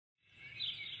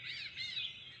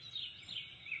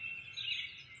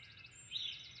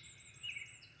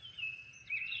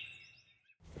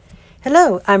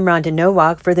Hello, I'm Rhonda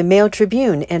Nowak for the Mail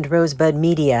Tribune and Rosebud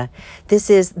Media.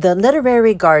 This is The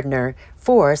Literary Gardener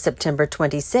for September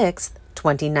 26,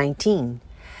 2019.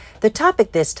 The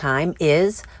topic this time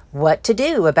is what to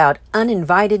do about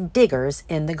uninvited diggers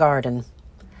in the garden.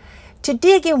 To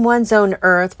dig in one's own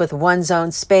earth with one's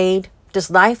own spade, does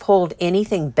life hold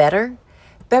anything better?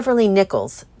 Beverly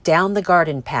Nichols, Down the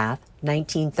Garden Path,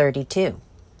 1932.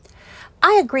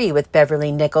 I agree with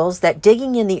Beverly Nichols that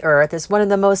digging in the earth is one of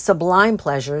the most sublime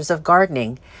pleasures of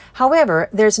gardening. However,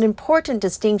 there's an important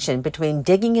distinction between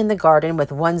digging in the garden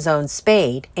with one's own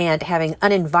spade and having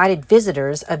uninvited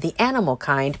visitors of the animal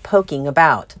kind poking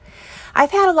about.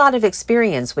 I've had a lot of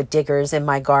experience with diggers in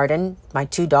my garden. My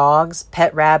 2 dogs,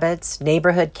 pet rabbits,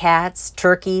 neighborhood cats,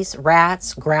 turkeys,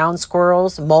 rats, ground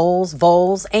squirrels, moles,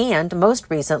 voles, and, most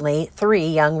recently, 3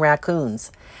 young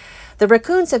raccoons. The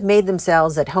raccoons have made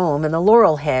themselves at home in the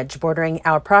laurel hedge bordering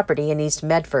our property in East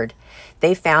Medford.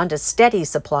 They found a steady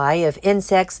supply of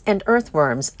insects and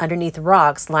earthworms underneath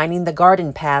rocks lining the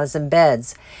garden paths and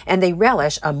beds, and they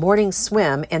relish a morning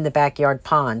swim in the backyard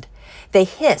pond. They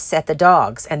hiss at the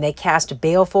dogs, and they cast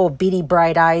baleful, beady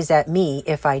bright eyes at me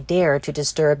if I dare to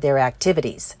disturb their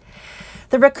activities.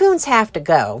 The raccoons have to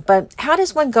go, but how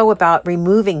does one go about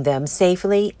removing them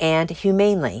safely and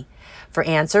humanely? For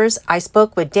answers, I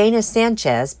spoke with Dana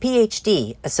Sanchez,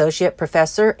 Ph.D., Associate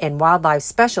Professor and Wildlife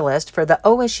Specialist for the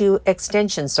OSU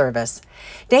Extension Service.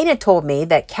 Dana told me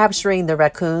that capturing the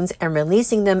raccoons and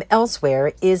releasing them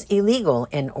elsewhere is illegal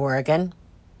in Oregon.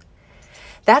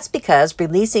 That's because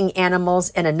releasing animals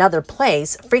in another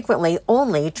place frequently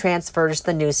only transfers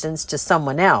the nuisance to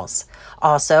someone else.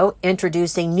 Also,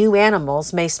 introducing new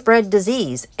animals may spread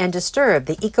disease and disturb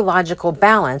the ecological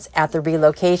balance at the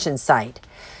relocation site.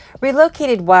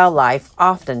 Relocated wildlife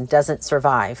often doesn't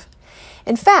survive.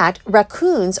 In fact,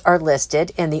 raccoons are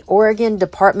listed in the Oregon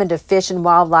Department of Fish and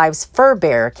Wildlife's fur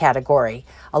bearer category,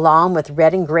 along with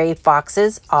red and gray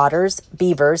foxes, otters,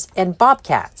 beavers, and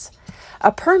bobcats.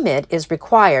 A permit is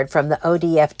required from the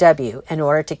ODFW in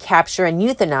order to capture and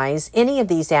euthanize any of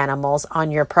these animals on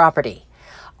your property.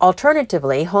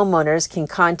 Alternatively, homeowners can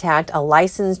contact a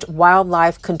licensed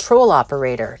wildlife control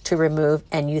operator to remove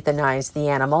and euthanize the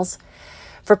animals.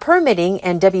 For permitting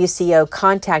and WCO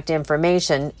contact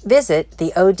information, visit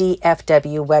the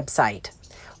ODFW website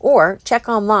or check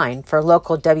online for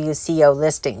local WCO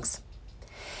listings.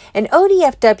 An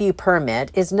ODFW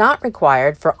permit is not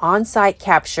required for on-site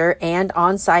capture and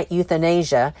on-site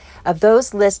euthanasia of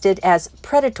those listed as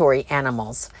predatory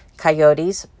animals: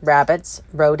 coyotes, rabbits,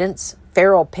 rodents,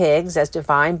 feral pigs as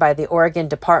defined by the Oregon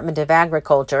Department of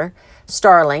Agriculture,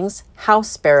 starlings, house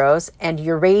sparrows, and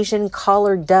Eurasian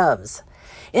collared doves.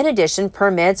 In addition,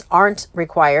 permits aren't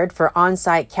required for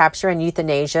on-site capture and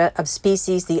euthanasia of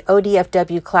species the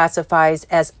ODFW classifies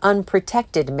as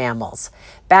unprotected mammals: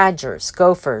 badgers,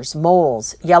 gophers,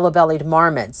 moles, yellow-bellied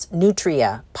marmots,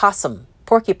 nutria, possum,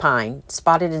 porcupine,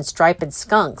 spotted and striped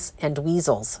skunks, and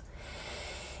weasels.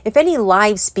 If any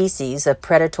live species of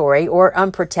predatory or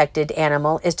unprotected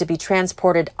animal is to be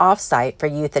transported off-site for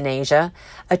euthanasia,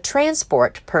 a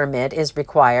transport permit is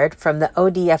required from the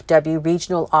ODFW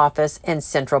Regional Office in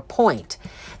Central Point.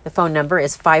 The phone number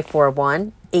is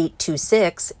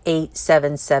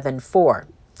 541-826-8774.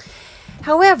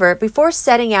 However, before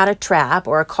setting out a trap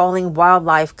or calling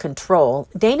wildlife control,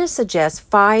 Dana suggests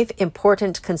 5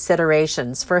 important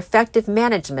considerations for effective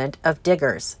management of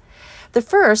diggers. The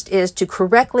first is to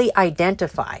correctly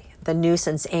identify the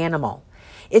nuisance animal.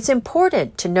 It's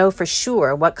important to know for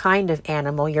sure what kind of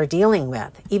animal you're dealing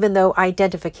with, even though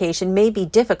identification may be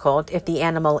difficult if the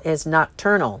animal is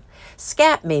nocturnal.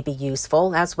 Scat may be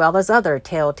useful, as well as other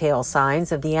telltale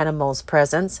signs of the animal's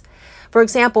presence. For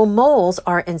example, moles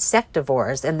are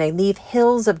insectivores and they leave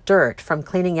hills of dirt from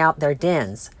cleaning out their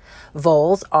dens.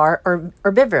 Voles are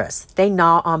herbivorous. They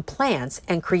gnaw on plants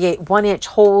and create 1-inch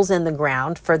holes in the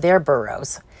ground for their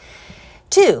burrows.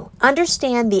 2.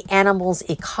 Understand the animal's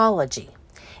ecology.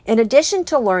 In addition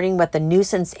to learning what the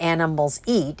nuisance animals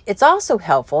eat, it's also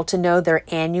helpful to know their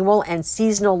annual and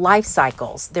seasonal life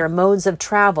cycles, their modes of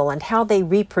travel, and how they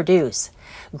reproduce.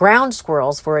 Ground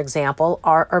squirrels, for example,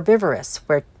 are herbivorous,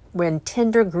 when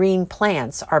tender green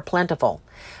plants are plentiful,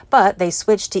 but they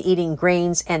switch to eating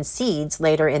grains and seeds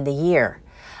later in the year.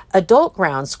 Adult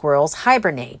ground squirrels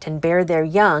hibernate and bear their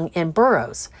young in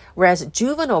burrows, whereas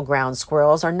juvenile ground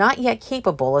squirrels are not yet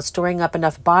capable of storing up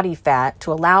enough body fat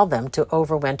to allow them to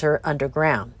overwinter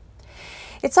underground.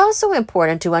 It's also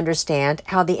important to understand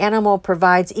how the animal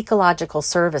provides ecological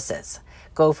services.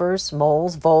 Gophers,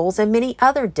 moles, voles, and many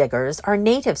other diggers are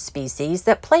native species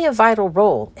that play a vital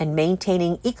role in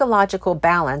maintaining ecological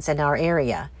balance in our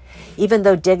area. Even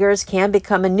though diggers can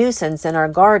become a nuisance in our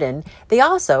garden, they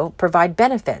also provide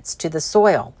benefits to the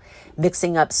soil,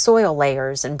 mixing up soil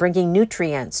layers and bringing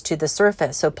nutrients to the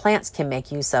surface so plants can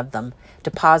make use of them,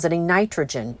 depositing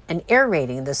nitrogen and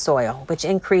aerating the soil, which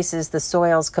increases the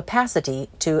soil's capacity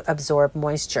to absorb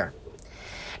moisture.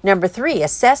 Number 3,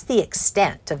 assess the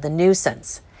extent of the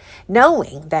nuisance.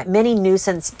 Knowing that many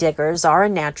nuisance diggers are a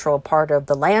natural part of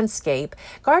the landscape,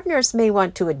 gardeners may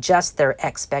want to adjust their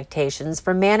expectations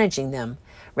for managing them.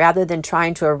 Rather than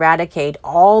trying to eradicate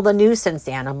all the nuisance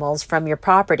animals from your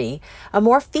property, a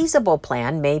more feasible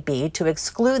plan may be to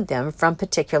exclude them from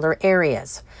particular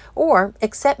areas, or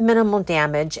accept minimal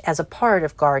damage as a part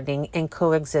of gardening in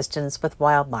coexistence with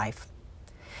wildlife.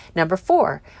 Number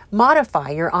 4, modify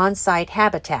your on-site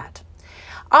habitat.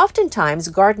 Oftentimes,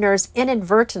 gardeners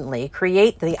inadvertently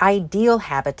create the ideal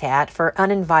habitat for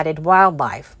uninvited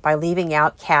wildlife by leaving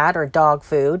out cat or dog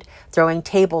food, throwing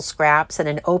table scraps in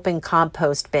an open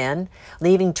compost bin,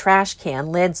 leaving trash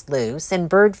can lids loose, and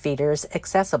bird feeders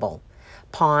accessible.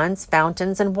 Ponds,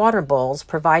 fountains, and water bowls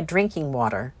provide drinking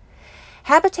water.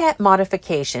 Habitat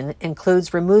modification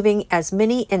includes removing as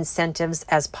many incentives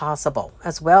as possible,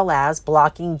 as well as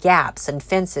blocking gaps in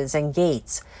fences and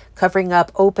gates, covering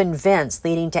up open vents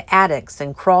leading to attics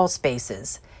and crawl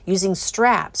spaces, using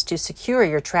straps to secure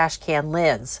your trash can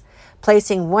lids,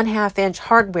 placing 1/2-inch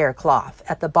hardware cloth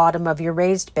at the bottom of your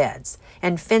raised beds,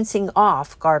 and fencing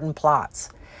off garden plots.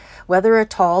 Whether a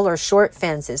tall or short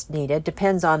fence is needed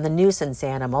depends on the nuisance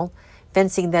animal.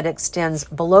 Fencing that extends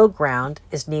below ground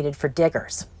is needed for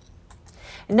diggers.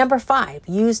 And number 5,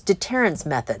 use deterrence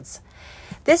methods.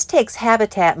 This takes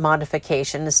habitat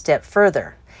modification a step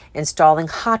further, installing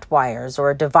hot wires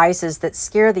or devices that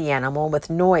scare the animal with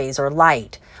noise or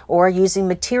light, or using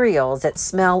materials that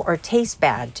smell or taste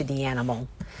bad to the animal.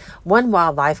 One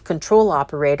wildlife control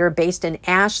operator based in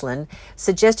Ashland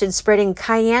suggested spreading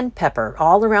cayenne pepper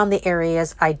all around the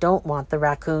areas I don't want the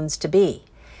raccoons to be.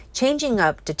 Changing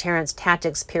up deterrence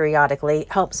tactics periodically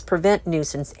helps prevent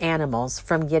nuisance animals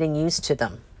from getting used to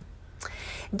them.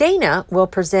 Dana will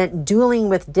present Dueling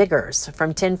with Diggers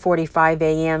from 10:45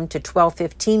 a.m. to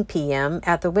 12:15 p.m.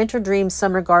 at the Winter Dream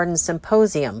Summer Garden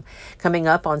Symposium, coming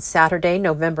up on Saturday,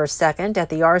 November 2nd at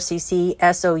the RCC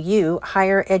SOU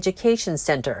Higher Education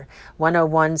Center,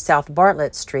 101 South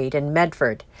Bartlett Street in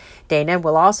Medford. Dana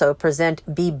will also present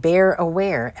Be Bear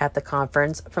Aware at the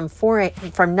conference from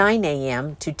 9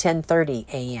 a.m. to 10:30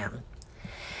 a.m.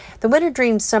 The Winter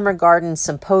Dream Summer Garden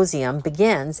Symposium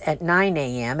begins at 9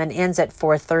 a.m. and ends at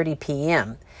 4:30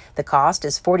 p.m. The cost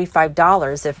is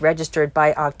 $45 if registered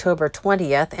by October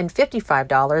 20th and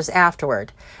 $55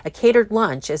 afterward. A catered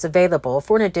lunch is available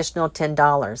for an additional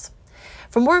 $10.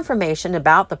 For more information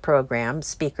about the program,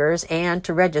 speakers, and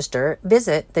to register,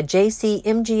 visit the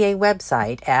JCMGA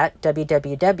website at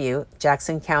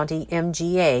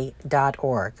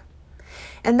www.jacksoncountymga.org.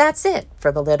 And that's it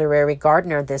for the Literary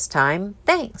Gardener this time.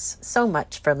 Thanks so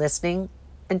much for listening,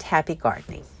 and happy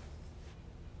gardening.